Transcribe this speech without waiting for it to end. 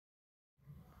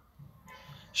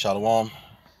Shalom,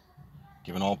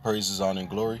 giving all praises, honor, and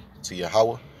glory to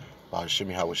Yahweh, by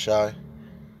Hashem Yahweh Shai,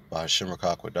 by Hashem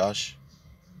Rakakwadash.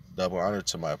 Double honor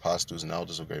to my apostles and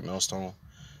elders of Great Millstone,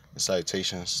 and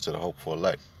salutations to the hopeful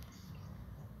elect.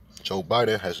 Joe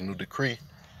Biden has a new decree,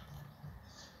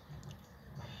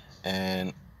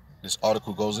 and this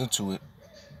article goes into it.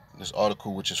 This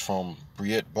article, which is from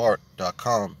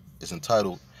BreitBart.com, is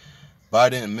entitled,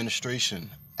 Biden Administration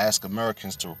Ask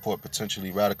Americans to Report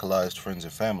Potentially Radicalized Friends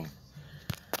and Family.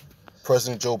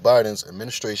 President Joe Biden's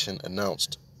administration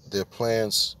announced their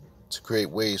plans to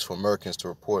create ways for Americans to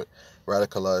report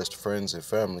radicalized friends and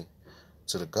family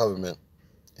to the government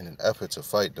in an effort to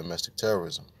fight domestic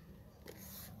terrorism.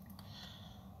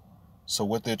 So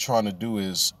what they're trying to do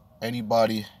is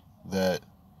anybody that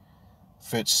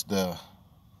fits the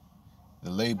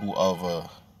label of a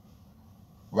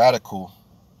radical,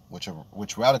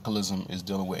 which radicalism is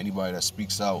dealing with anybody that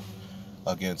speaks out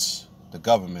against the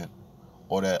government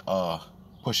or that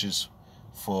pushes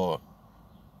for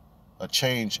a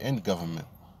change in government.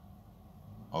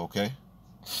 Okay?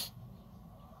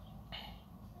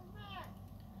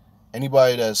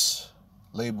 Anybody that's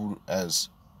labeled as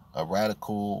a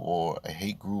radical or a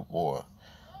hate group or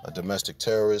a domestic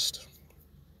terrorist,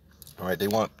 all right, they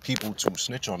want people to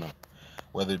snitch on them,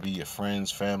 whether it be your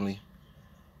friends, family,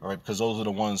 all right, because those are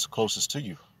the ones closest to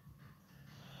you.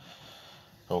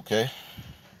 Okay?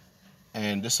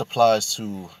 And this applies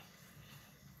to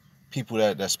people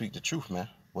that speak the truth, man,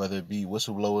 whether it be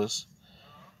whistleblowers,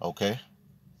 okay?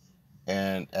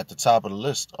 And at the top of the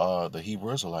list are the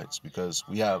Hebrew Israelites, because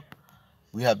we have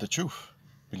the truth,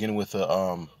 beginning with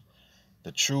the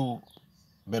true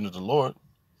men of the Lord,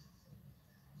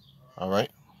 all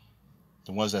right?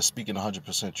 The ones that speak in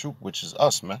 100% truth, which is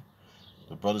us, man,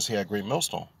 the brothers here at Great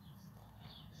Millstone,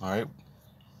 all right?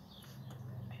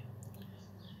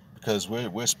 Because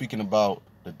we're speaking about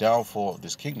the downfall of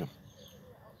this kingdom,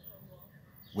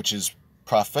 which is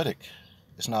prophetic.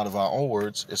 It's not of our own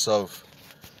words, it's of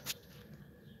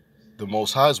the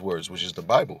Most High's words, which is the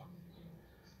Bible,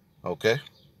 okay?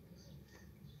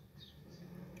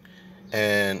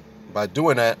 And by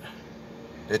doing that,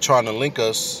 they're trying to link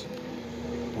us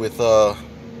with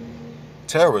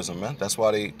terrorism, man. That's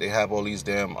why they have all these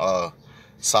damn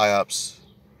psyops,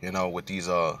 with these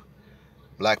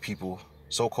black people,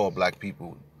 so-called black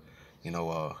people,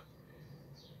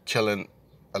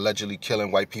 allegedly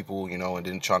killing white people, and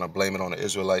then trying to blame it on the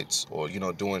Israelites, or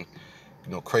doing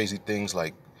crazy things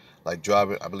like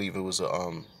driving. I believe it was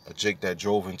a Jake that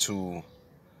drove into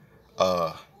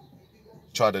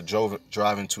tried to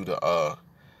drive into the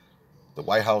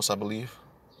White House, I believe,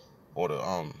 or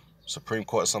the Supreme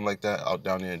Court, something like that, out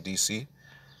down there in D.C.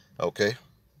 Okay,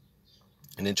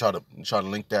 and then try to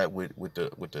link that with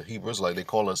the Hebrew Israelites. They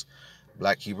call us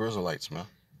Black Hebrew Israelites, man.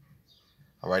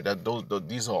 All right,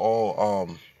 these are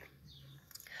all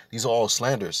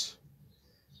slanders,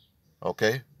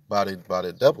 okay, by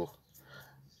the devil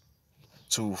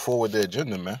to forward their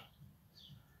agenda, man,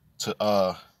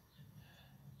 to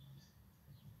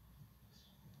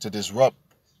disrupt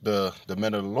the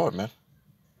men of the Lord, man,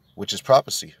 which is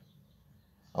prophecy.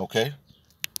 Okay,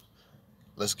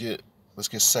 let's get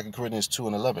 2 Corinthians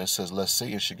 2:11. It says, lest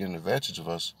Satan should get an advantage of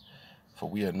us, for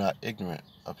we are not ignorant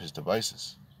of his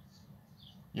devices.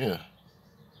 Yeah,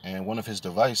 and one of his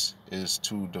devices is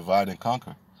to divide and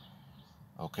conquer.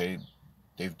 Okay,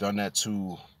 they've done that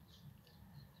to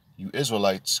you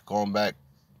Israelites going back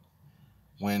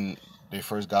when they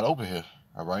first got over here.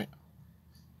 All right,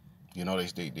 they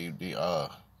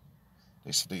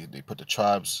put the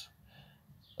tribes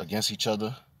against each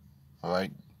other. All right,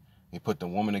 they put the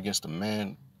woman against the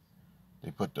man.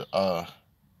 They put the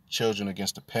children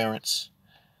against the parents.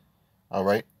 All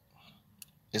right,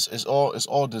 it's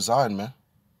all designed, man,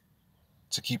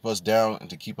 to keep us down and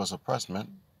to keep us oppressed,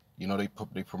 man.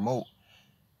 They promote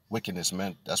wickedness,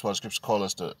 man. That's why the scriptures call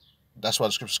us That's why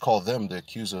the scriptures call them the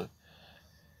accuser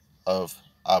of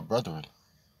our brethren,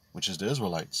 which is the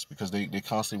Israelites, because they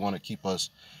constantly want to keep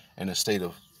us in a state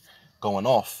of going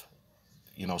off,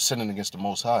 sinning against the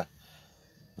Most High,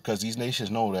 because these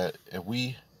nations know that if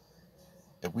we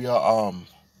are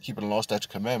keeping the law, statute,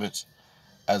 commandments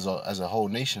as a whole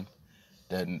nation,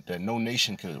 that no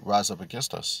nation could rise up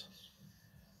against us.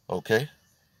 Okay,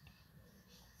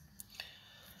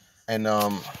 and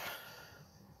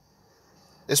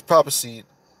it's prophecy.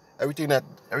 Everything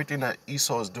that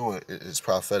Esau is doing is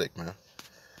prophetic, man.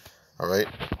 All right.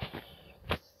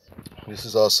 This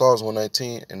is Psalms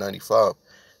 119 and 95.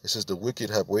 It says, the wicked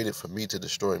have waited for me to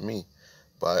destroy me,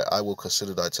 but I will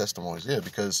consider thy testimonies. Yeah,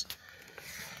 because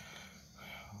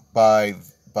by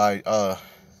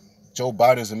Joe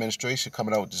Biden's administration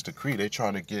coming out with this decree. They're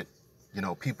trying to get,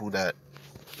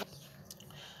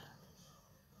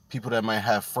 people that might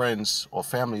have friends or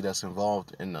family that's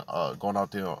involved in going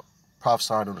out there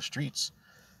prophesying on the streets.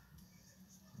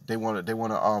 They want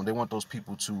those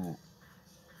people to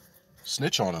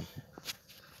snitch on them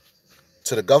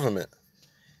to the government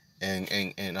and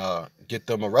get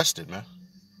them arrested, man.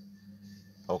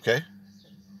 Okay?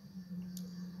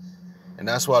 And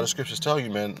that's why the scriptures tell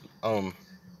you, man,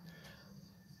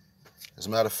 as a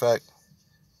matter of fact,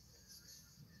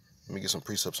 let me get some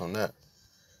precepts on that.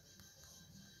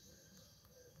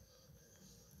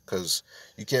 Because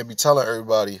you can't be telling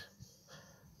everybody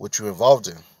what you're involved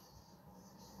in.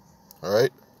 All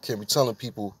right? You can't be telling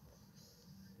people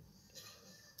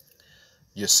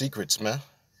your secrets, man.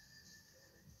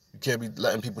 You can't be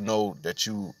letting people know that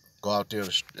you go out there,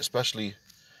 especially,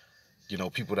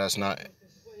 people that's not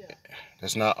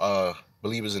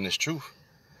believers in this truth.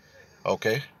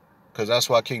 Okay? Because that's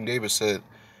why King David said,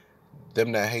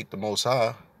 them that hate the Most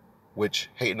High, which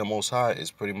hating the Most High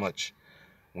is pretty much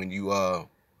when you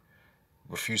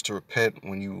refuse to repent,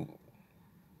 when you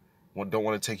don't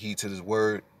want to take heed to this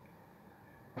word,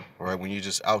 right? When you're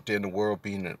just out there in the world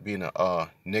being a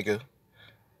nigga,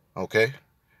 okay?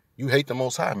 You hate the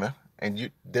Most High, man,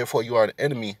 and therefore you are an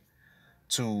enemy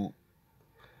to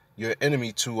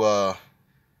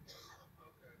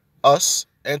us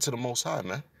and to the Most High,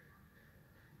 man.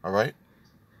 All right.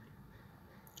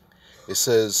 It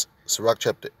says, Sirach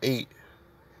chapter 8,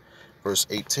 verse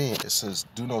 18. It says,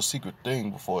 "Do no secret thing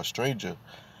before a stranger,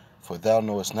 for thou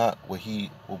knowest not what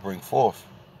he will bring forth.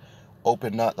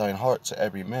 Open not thine heart to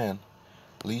every man,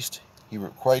 lest he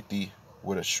requite thee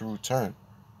with a shrewd turn."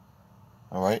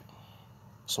 All right.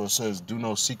 So it says, "Do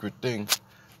no secret thing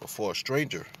before a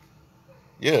stranger."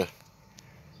 Yeah.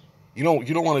 You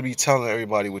don't want to be telling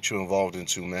everybody what you're involved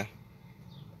into, man.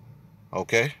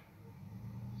 Okay?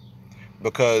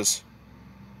 Because,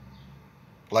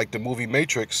 like the movie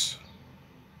Matrix,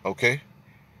 okay?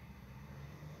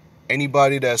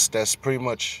 Anybody that's pretty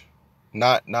much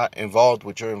not involved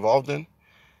what you're involved in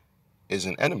is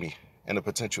an enemy and a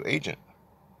potential agent.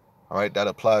 All right? That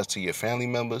applies to your family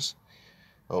members,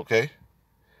 okay?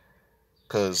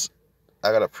 Because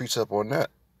I got a precept on that.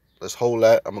 Let's hold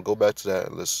that. I'm going to go back to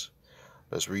that. Let's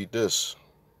read this.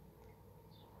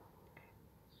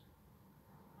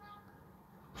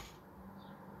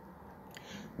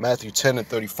 Matthew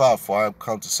 10:35, "For I am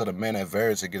come to set a man at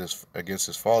variance against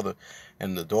his father,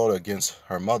 and the daughter against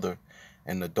her mother,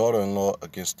 and the daughter-in-law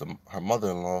against her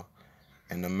mother-in-law,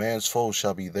 and the man's foes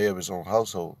shall be they of his own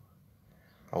household."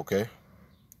 Okay?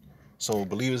 So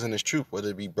believers in this truth, whether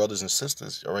it be brothers and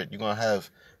sisters, all right, you're going to have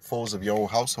foes of your own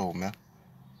household, man.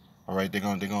 All right? They're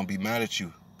going to be mad at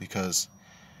you because,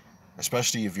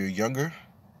 especially if you're younger,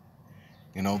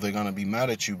 they're going to be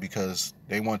mad at you because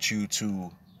they want you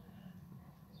to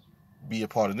be a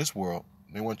part of this world.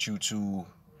 They want you to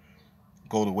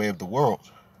go the way of the world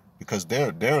because they're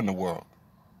in the world.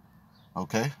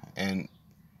 Okay? And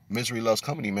misery loves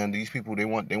company, man. These people, they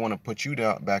want to put you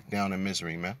back down in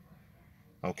misery, man.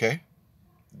 Okay?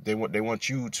 They want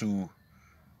you to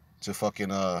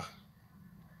fucking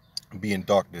be in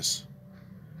darkness.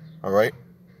 All right?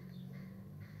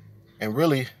 And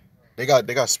really, they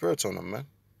got spirits on them, man.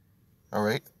 All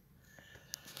right?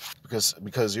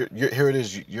 Because you're here it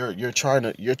is. You're trying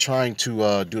to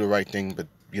do the right thing, but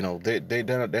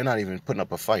they're not even putting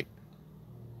up a fight.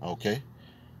 Okay?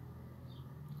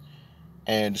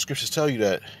 And the scriptures tell you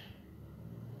that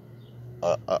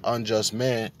an unjust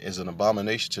man is an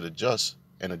abomination to the just,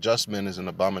 and a just man is an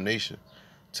abomination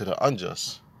to the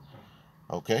unjust.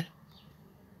 Okay?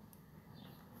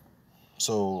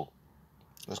 So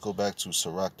let's go back to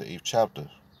Sirach, the 8th chapter.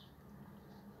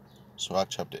 Sirach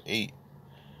chapter 8.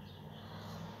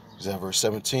 Is at verse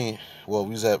 17. Well,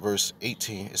 we was at verse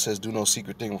 18. It says, "Do no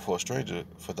secret thing before a stranger,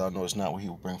 for thou knowest not what he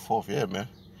will bring forth." Yeah, man.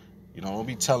 Don't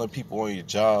be telling people on your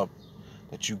job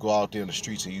that you go out there in the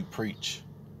streets and you preach.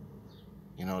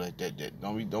 That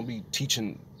don't be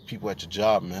teaching people at your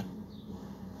job, man.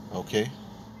 Okay?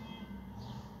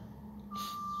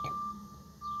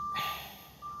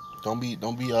 Don't be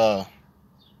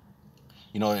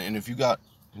and if you got,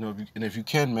 if you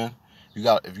can, man,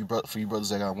 for you brothers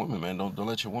that got women, man, don't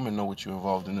let your woman know what you're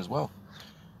involved in as well.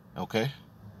 Okay?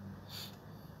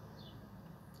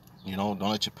 Don't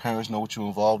let your parents know what you're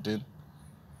involved in.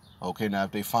 Okay, now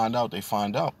if they find out, they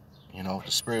find out. If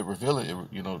the Spirit reveal it,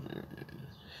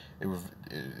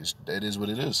 it is what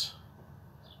it is.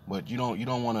 But you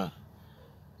don't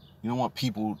want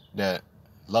people that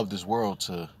love this world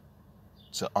to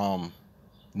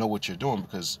know what you're doing,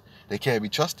 because they can't be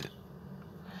trusted.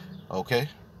 Okay?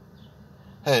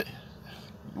 Hey,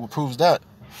 what proves that?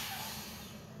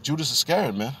 Judas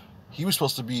Iscariot, man. He was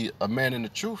supposed to be a man in the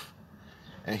truth.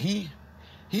 And he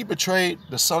betrayed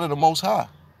the Son of the Most High.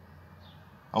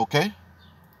 Okay?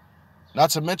 Not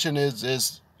to mention is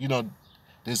there's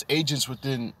agents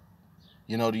within,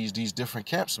 these different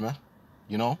camps, man.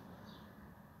 You know?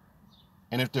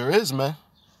 And if there is, man,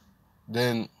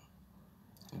 then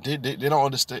they don't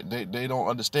understand they don't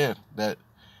understand that,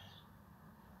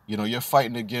 you're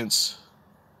fighting against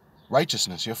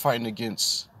righteousness. You're fighting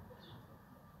against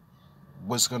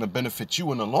what's gonna benefit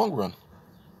you in the long run.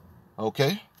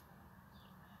 Okay?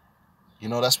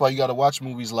 That's why you gotta watch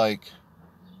movies like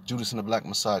Judas and the Black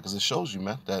Messiah, because it shows you,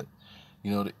 man, that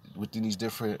within these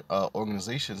different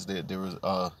organizations, there is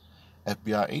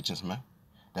FBI agents, man,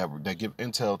 that give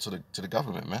intel to the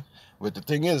government, man. But the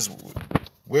thing is,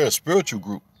 we're a spiritual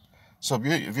group, so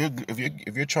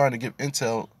if you're trying to give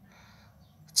intel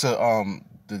to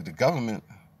the government,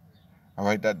 all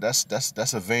right,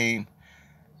 that's a vain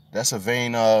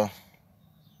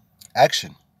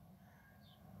action,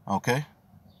 okay?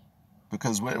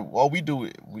 Because all we do,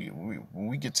 when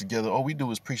we get together, all we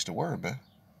do is preach the word, man.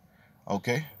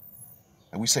 Okay?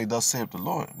 And we say, thus saith the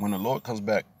Lord. When the Lord comes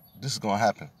back, this is going to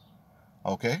happen.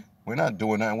 Okay? We're not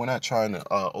doing that. We're not trying to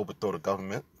overthrow the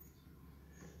government.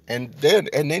 And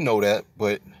they know that,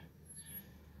 but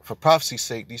for prophecy's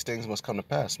sake, these things must come to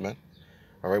pass, man.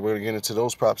 All right? We're going to get into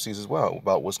those prophecies as well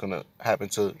about what's going to happen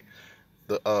to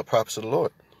the prophets of the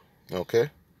Lord. Okay?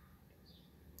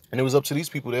 And it was up to these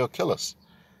people. They'll kill us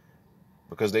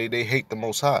because they hate the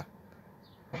Most High.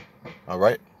 All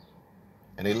right?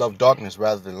 And they love darkness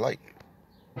rather than light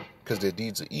because their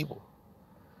deeds are evil.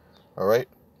 All right?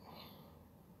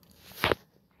 As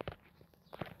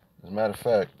a matter of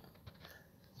fact,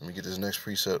 let me get this next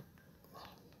precept.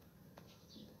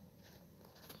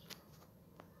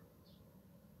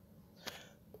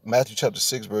 Matthew chapter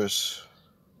 6, verse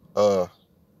 3.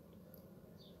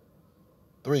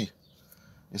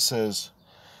 It says,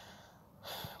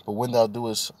 but when thou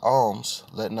doest alms,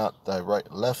 let not thy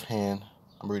left hand,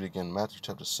 I'm reading again, Matthew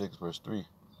chapter 6, verse 3.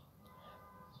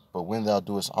 But when thou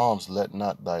doest alms, let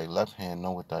not thy left hand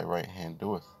know what thy right hand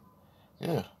doeth.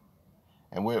 Yeah.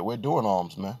 And we're doing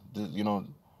alms, man. This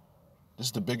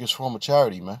is the biggest form of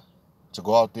charity, man. To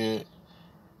go out there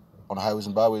on the highways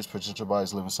and byways, present your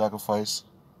bodies living sacrifice,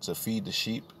 to feed the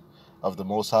sheep of the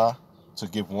Most High, to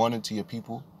give warning to your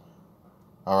people,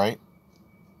 all right?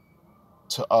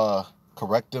 To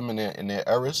correct them in their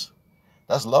errors.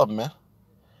 That's love, man.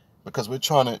 Because we're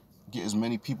trying to get as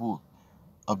many people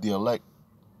of the elect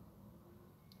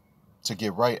to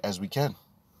get right as we can,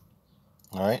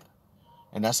 all right?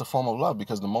 And that's a form of love,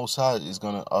 because the Most High is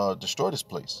going to destroy this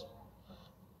place,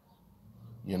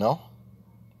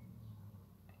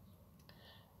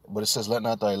 But it says, let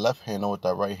not thy left hand know what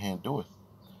thy right hand doeth,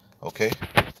 okay?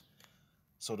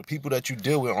 So the people that you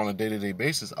deal with on a day-to-day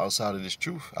basis outside of this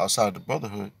truth, outside of the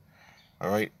brotherhood, all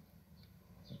right,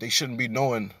 they shouldn't be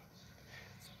knowing,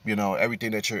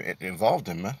 everything that you're involved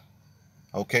in, man.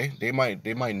 Okay? They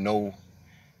might know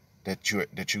that you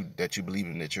believe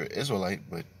in, that you're an Israelite,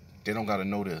 but they don't gotta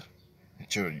know that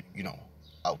you're,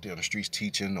 out there on the streets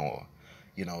teaching, or,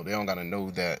 they don't gotta know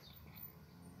that,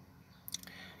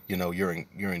 you're in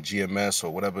GMS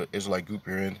or whatever Israelite group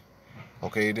you're in.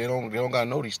 Okay? They don't gotta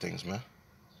know these things, man.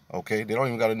 Okay? They don't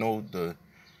even gotta know the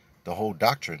whole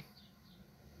doctrine.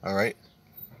 All right?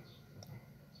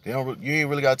 You ain't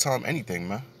really gotta tell them anything,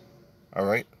 man. All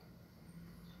right?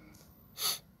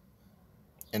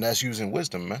 And that's using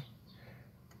wisdom, man.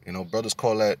 Brothers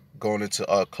call that going into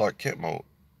Clark Kent mode.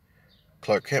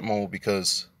 Clark Kent mode,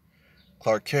 because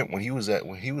Clark Kent, when he was at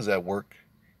work,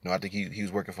 I think he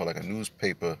was working for like a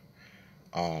newspaper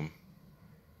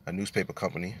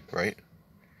company, right?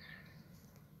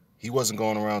 He wasn't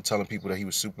going around telling people that he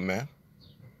was Superman.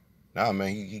 Nah, man,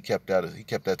 he kept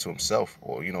that to himself,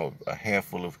 or a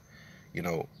handful of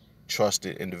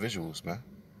trusted individuals, man.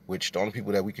 Which the only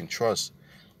people that we can trust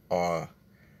are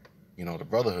the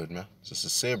brotherhood, man. It's the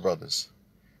sincere brothers,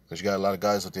 because you got a lot of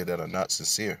guys out there that are not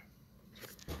sincere.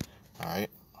 All right,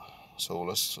 so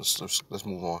let's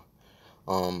move on.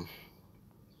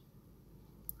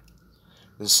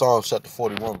 This is Psalms chapter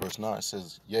 41, verse 9. It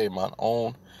says, yea, mine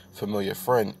own familiar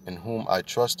friend, in whom I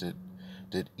trusted,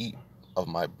 did eat of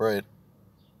my bread.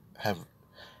 Have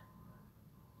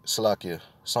Salakia.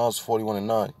 Psalms 41 and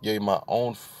 9. Yea, my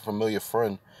own familiar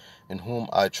friend, in whom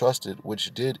I trusted,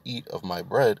 which did eat of my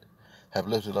bread, have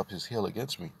lifted up his heel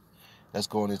against me. That's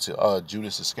going into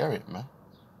Judas Iscariot, man.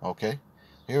 Okay?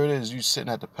 Here it is, you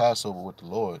sitting at the Passover with the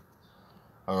Lord.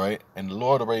 All right? And the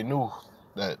Lord already knew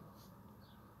that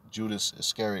Judas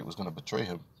Iscariot was going to betray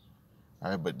him. All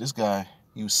right, but this guy,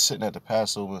 he was sitting at the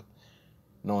Passover,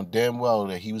 knowing damn well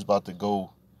that he was about to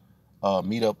go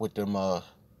meet up with them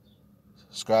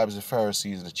scribes and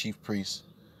Pharisees and the chief priests,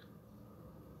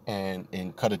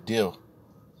 and cut a deal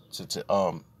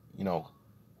to you know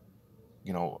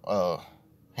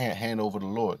hand over the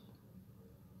Lord.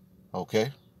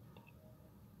 Okay,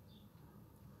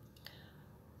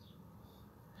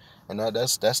 and that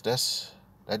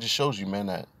just shows you, man,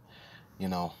 that you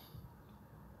know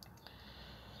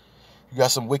you got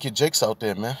some wicked jakes out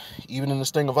there, man. Even in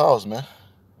this thing of ours, man.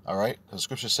 All right, because the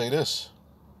scriptures say this.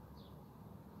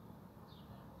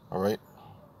 All right,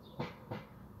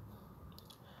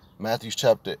 Matthew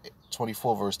chapter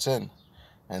 24, verse 10.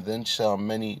 And then shall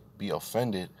many be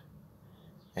offended,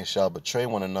 and shall betray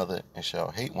one another, and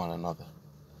shall hate one another.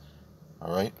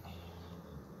 All right?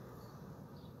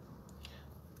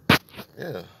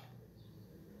 Yeah.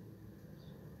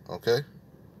 Okay?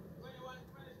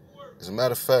 As a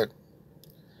matter of fact,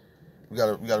 we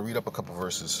gotta read up a couple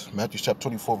verses. Matthew chapter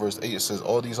 24, verse 8, it says,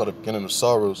 all these are the beginning of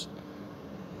sorrows.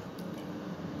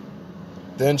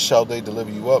 Then shall they deliver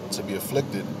you up to be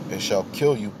afflicted, and shall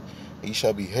kill you, and ye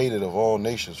shall be hated of all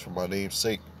nations for my name's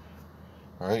sake.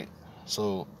 All right?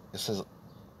 So it says,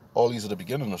 all these are the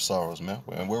beginning of sorrows, man.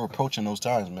 And we're approaching those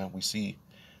times, man. We see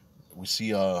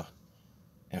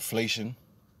inflation.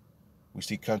 We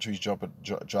see countries dropping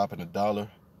the dollar.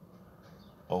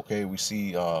 Okay, we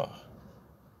see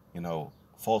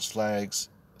false flags,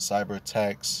 cyber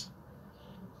attacks.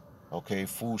 Okay,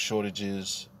 food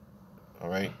shortages. All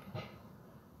right.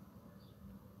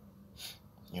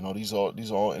 These are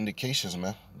all indications,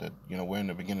 man, that we're in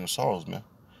the beginning of sorrows, man.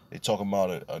 They talking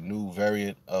about a new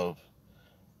variant of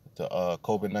the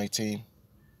COVID-19.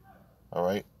 All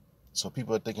right. So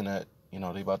people are thinking that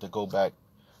they about to go back.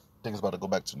 Things about to go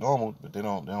back to normal, but they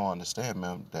don't understand,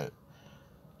 man, that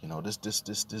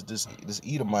this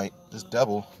Edomite, this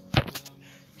devil,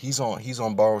 he's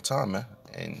on borrowed time, man,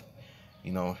 and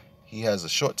he has a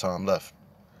short time left.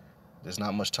 There's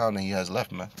not much time that he has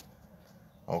left, man.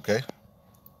 Okay,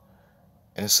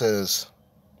 and it says,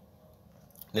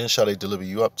 then shall they deliver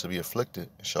you up to be afflicted,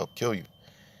 and shall kill you.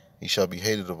 He shall be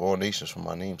hated of all nations for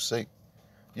my name's sake.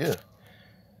 Yeah.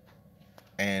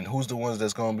 And who's the ones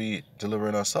that's gonna be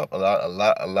delivering us up? A lot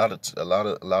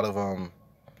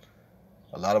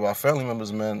of our family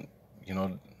members, man.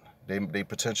 They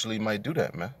potentially might do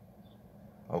that, man.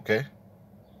 Okay.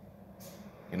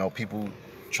 People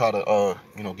try to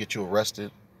get you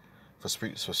arrested for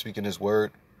speaking His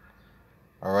word.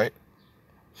 All right.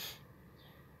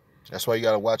 That's why you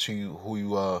gotta watch who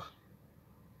you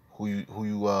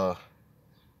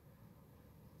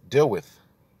deal with.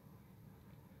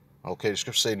 Okay, the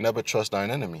scriptures say, never trust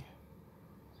thine enemy.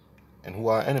 And who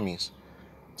are enemies?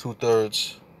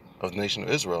 2/3 of the nation of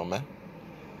Israel, man.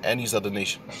 And these other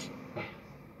nations.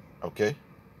 Okay?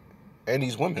 And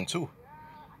these women, too.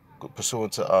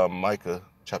 Pursuant to Micah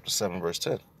chapter 7, verse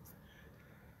 10.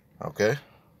 Okay?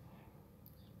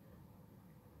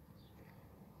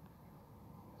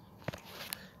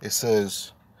 It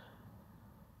says,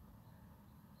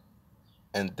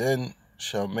 and then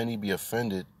shall many be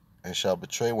offended, and shall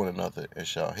betray one another, and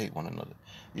shall hate one another.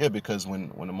 Yeah, because when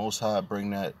the Most High bring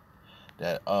that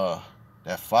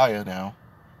fire down,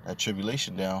 that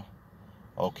tribulation down,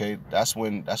 okay, that's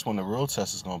when the real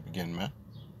test is gonna begin, man.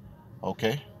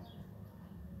 Okay,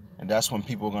 and that's when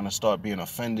people are gonna start being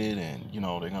offended, and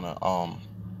they're gonna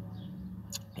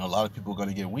a lot of people are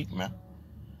gonna get weak, man.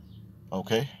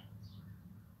 Okay,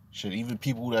 shit, even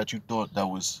people that you thought that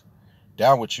was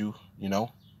down with you,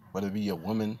 whether it be a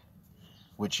woman.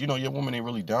 Which, your woman ain't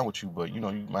really down with you, but, you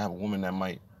might have a woman that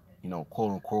might,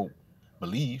 quote unquote,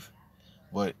 believe.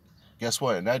 But guess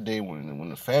what? In that day, when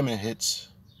the famine hits,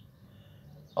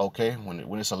 okay, when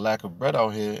it's a lack of bread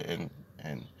out here,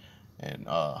 and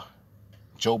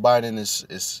Joe Biden is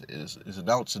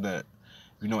announcing that,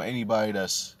 anybody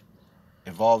that's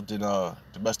involved in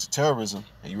domestic terrorism,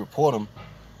 and you report them,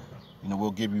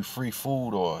 we'll give you free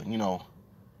food, or,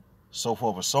 so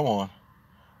forth and so on,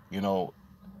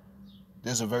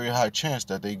 there's a very high chance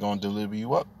that they gonna deliver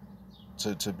you up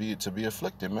to be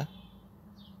afflicted, man.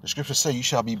 The scriptures say you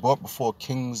shall be brought before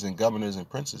kings and governors and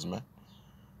princes, man.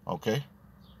 Okay,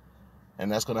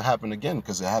 and that's gonna happen again,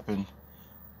 because it happened,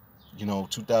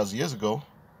 2,000 years ago,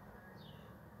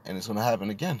 and it's gonna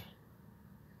happen again.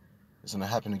 It's gonna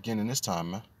happen again in this time,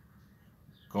 man.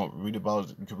 Go read about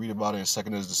it. You can read about it in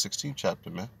 2 Ezra the 16th chapter,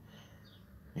 man.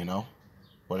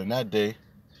 But in that day,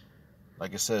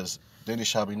 like it says, then it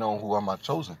shall be known who are my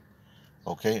chosen.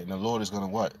 Okay, and the Lord is gonna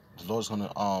what? The Lord is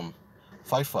gonna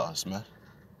fight for us, man.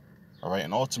 All right,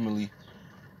 and ultimately,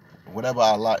 whatever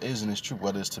our lot is in this truth,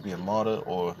 whether it's to be a martyr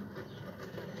or,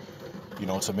 you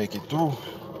know, to make it through,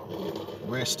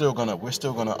 we're still gonna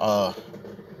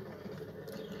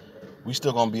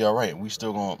be all right. We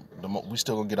still gonna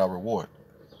get our reward.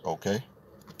 Okay.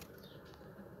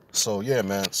 So yeah,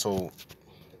 man. So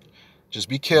just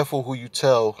be careful who you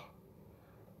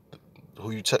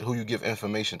give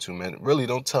information to, man. Really,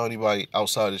 don't tell anybody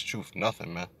outside this truth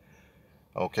nothing, man.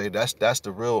 Okay, that's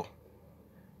the real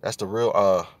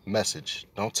message.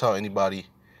 Don't tell anybody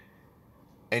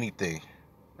anything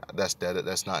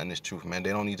that's not in this truth, man. They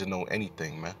don't need to know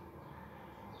anything, man.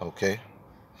 Okay.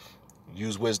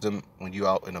 Use wisdom when you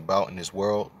out and about in this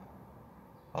world.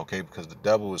 Okay, because the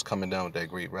devil is coming down with that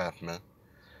great wrath, man.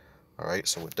 All right.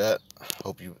 So with that,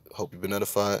 hope you've been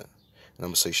edified, and I'm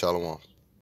gonna say shalom.